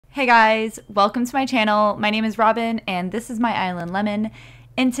Hey guys, welcome to my channel. My name is Robin and this is my island Lemon.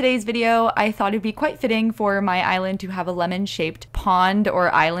 In today's video, I thought it'd be quite fitting for my island to have a lemon-shaped pond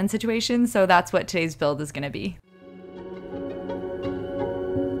or island situation, so that's what today's build is gonna be.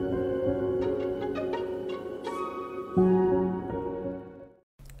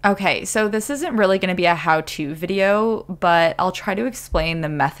 Okay, so this isn't really going to be a how-to video, but I'll try to explain the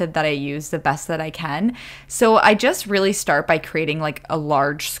method that I use the best that I can. So I just really start by creating like a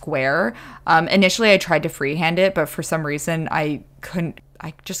large square. Initially I tried to freehand it, but for some reason I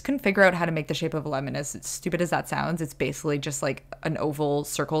just couldn't figure out how to make the shape of a lemon. As stupid as that sounds, it's basically just like an oval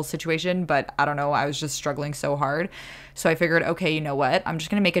circle situation, but I don't know, I was just struggling so hard. So I figured, okay, you know what? I'm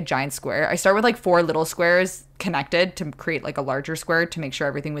just gonna make a giant square. I start with like 4 little squares connected to create like a larger square to make sure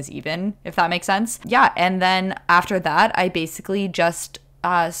everything was even, if that makes sense. Yeah, and then after that, I basically just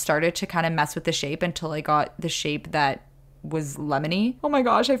started to kind of mess with the shape until I got the shape that was lemony. Oh my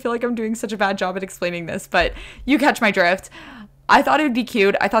gosh, I feel like I'm doing such a bad job at explaining this, but you catch my drift. I thought it would be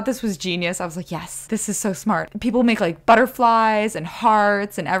cute. I thought this was genius. I was like, yes, this is so smart. People make like butterflies and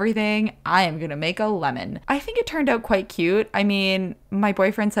hearts and everything. I am gonna make a lemon. I think it turned out quite cute. I mean, my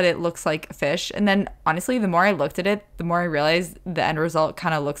boyfriend said it looks like a fish. And then honestly, the more I looked at it, the more I realized the end result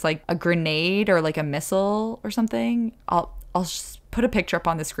kind of looks like a grenade or like a missile or something. I'll just put a picture up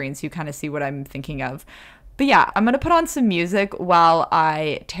on the screen so you kind of see what I'm thinking of. But yeah, I'm gonna put on some music while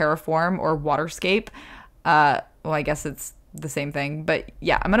I terraform or waterscape. Well, I guess it's the same thing, but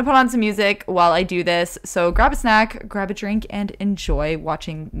yeah, I'm gonna put on some music while I do this. So grab a snack, grab a drink, and enjoy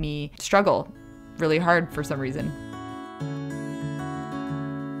watching me struggle really hard for some reason.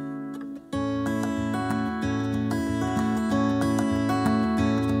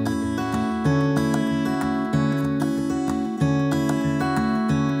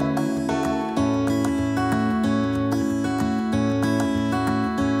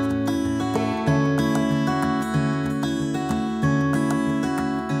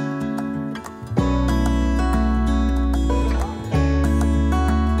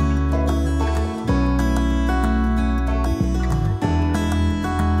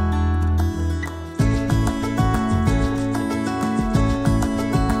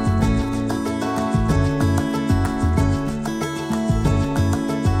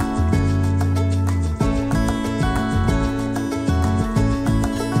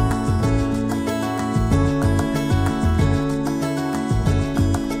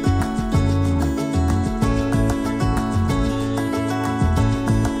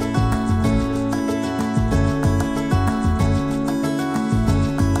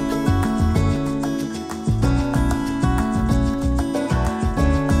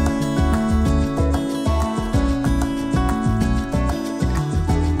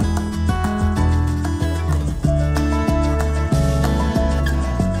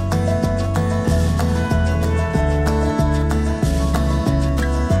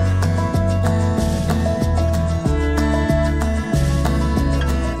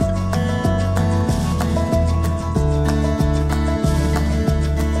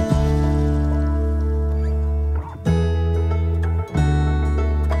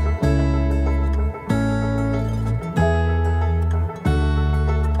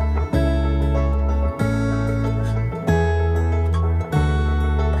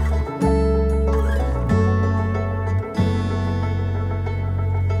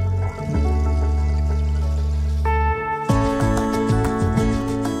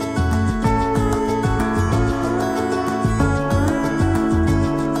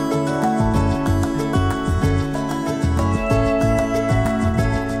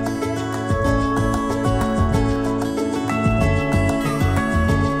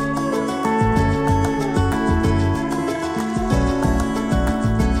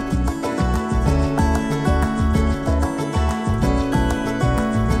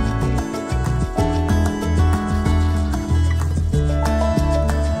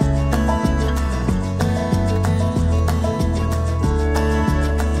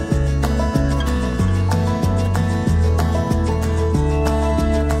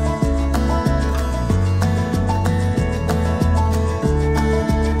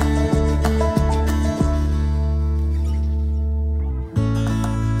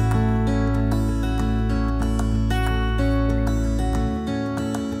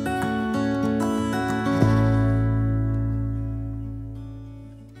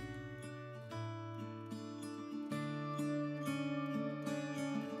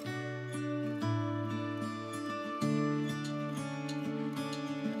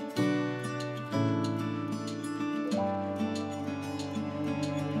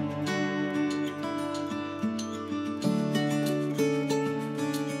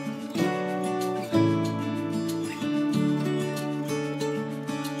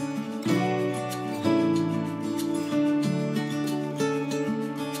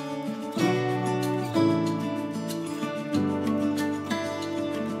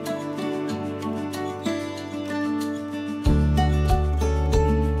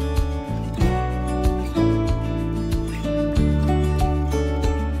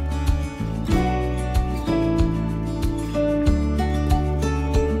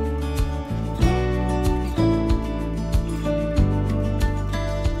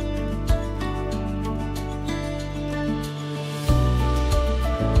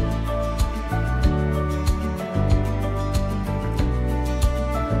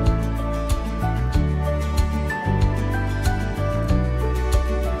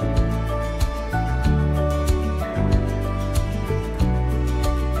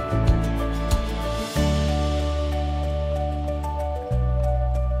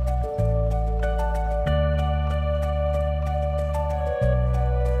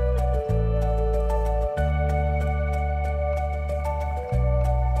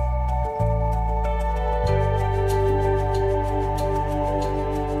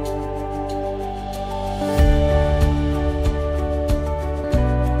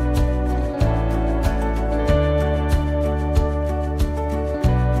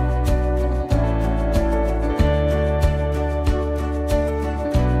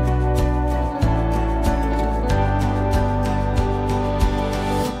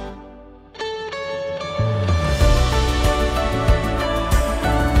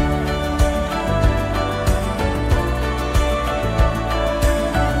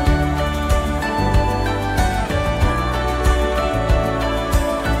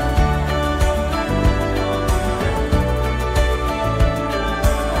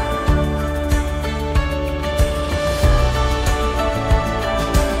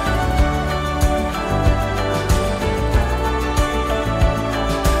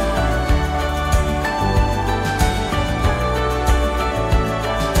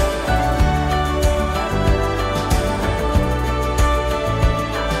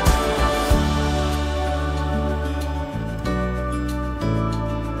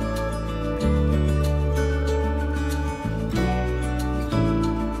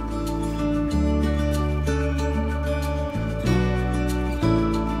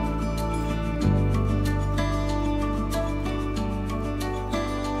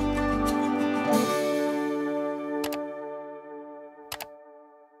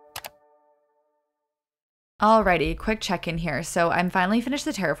 Alrighty, quick check-in here. So I'm finally finished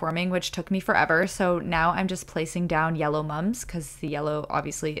the terraforming, which took me forever. So now I'm just placing down yellow mums because the yellow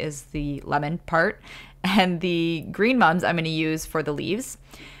obviously is the lemon part, and the green mums I'm going to use for the leaves.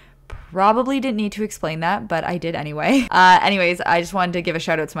 Probably didn't need to explain that, but I did anyway. Anyways, I just wanted to give a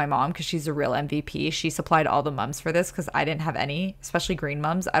shout out to my mom because she's a real MVP. She supplied all the mums for this because I didn't have any, especially green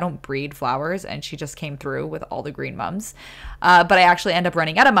mums. I don't breed flowers, and she just came through with all the green mums. But I actually ended up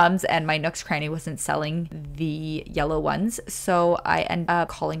running out of mums, and my Nooks Cranny wasn't selling the yellow ones. So I ended up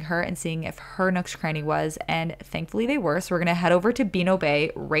calling her and seeing if her Nooks Cranny was, and thankfully they were. So we're gonna head over to Beano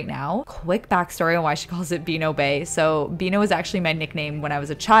Bay right now. Quick backstory on why she calls it Beano Bay. So Beano was actually my nickname when I was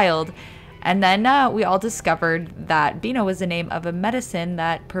a child. And then we all discovered that Beano was the name of a medicine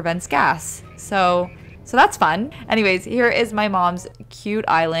that prevents gas. So that's fun. Anyways, here is my mom's cute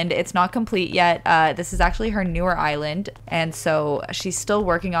island. It's not complete yet. This is actually her newer island. And so she's still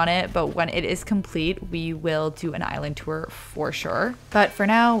working on it. But when it is complete, we will do an island tour for sure. But for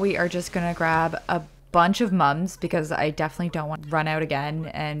now, we are just going to grab a bunch of mums because I definitely don't want to run out again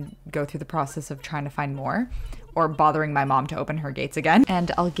and go through the process of trying to find more, or bothering my mom to open her gates again.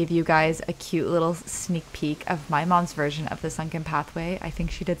 And I'll give you guys a cute little sneak peek of my mom's version of the sunken pathway. I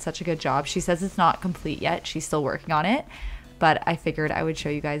think she did such a good job. She says it's not complete yet. She's still working on it, but I figured I would show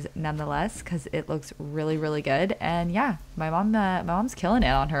you guys nonetheless because it looks really, really good. And yeah, my mom's killing it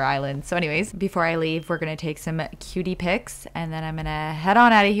on her island. So anyways, before I leave, we're gonna take some cutie pics, and then I'm gonna head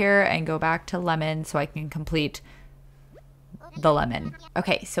on out of here and go back to Lemon so I can complete the lemon.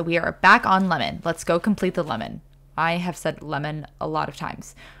 Okay, so we are back on Lemon. Let's go complete the lemon. I have said lemon a lot of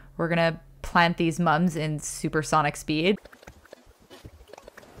times. We're gonna plant these mums in supersonic speed.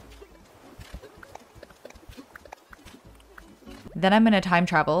 Then I'm gonna time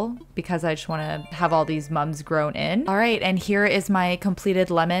travel because I just wanna have all these mums grown in. All right, and here is my completed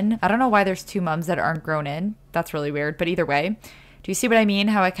lemon. I don't know why there's two mums that aren't grown in. That's really weird, but either way. Do you see what I mean?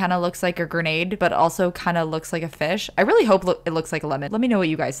 How it kind of looks like a grenade, but also kind of looks like a fish. I really hope it looks like a lemon. Let me know what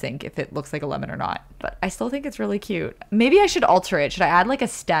you guys think, if it looks like a lemon or not. But I still think it's really cute. Maybe I should alter it. Should I add like a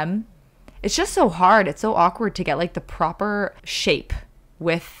stem? It's just so hard. It's so awkward to get like the proper shape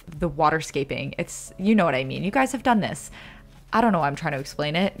with the waterscaping. It's, you know what I mean. You guys have done this. I don't know why I'm trying to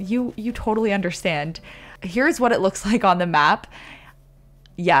explain it. You totally understand. Here's what it looks like on the map.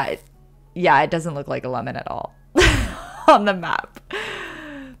 Yeah, it doesn't look like a lemon at all. On the map.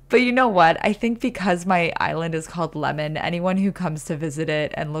 But you know what? I think because my island is called Lemon, anyone who comes to visit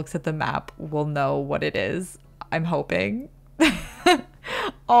it and looks at the map will know what it is. I'm hoping.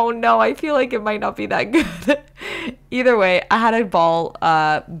 Oh no, I feel like it might not be that good. Either way, I had a ball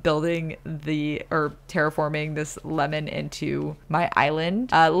building or terraforming this lemon into my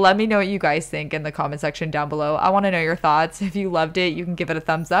island. Let me know what you guys think in the comment section down below. I want to know your thoughts. If you loved it, you can give it a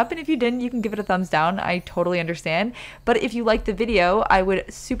thumbs up. And if you didn't, you can give it a thumbs down. I totally understand. But if you liked the video, I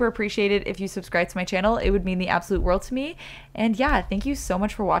would super appreciate it if you subscribe to my channel. It would mean the absolute world to me. And yeah, thank you so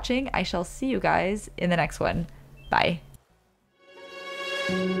much for watching. I shall see you guys in the next one. Bye.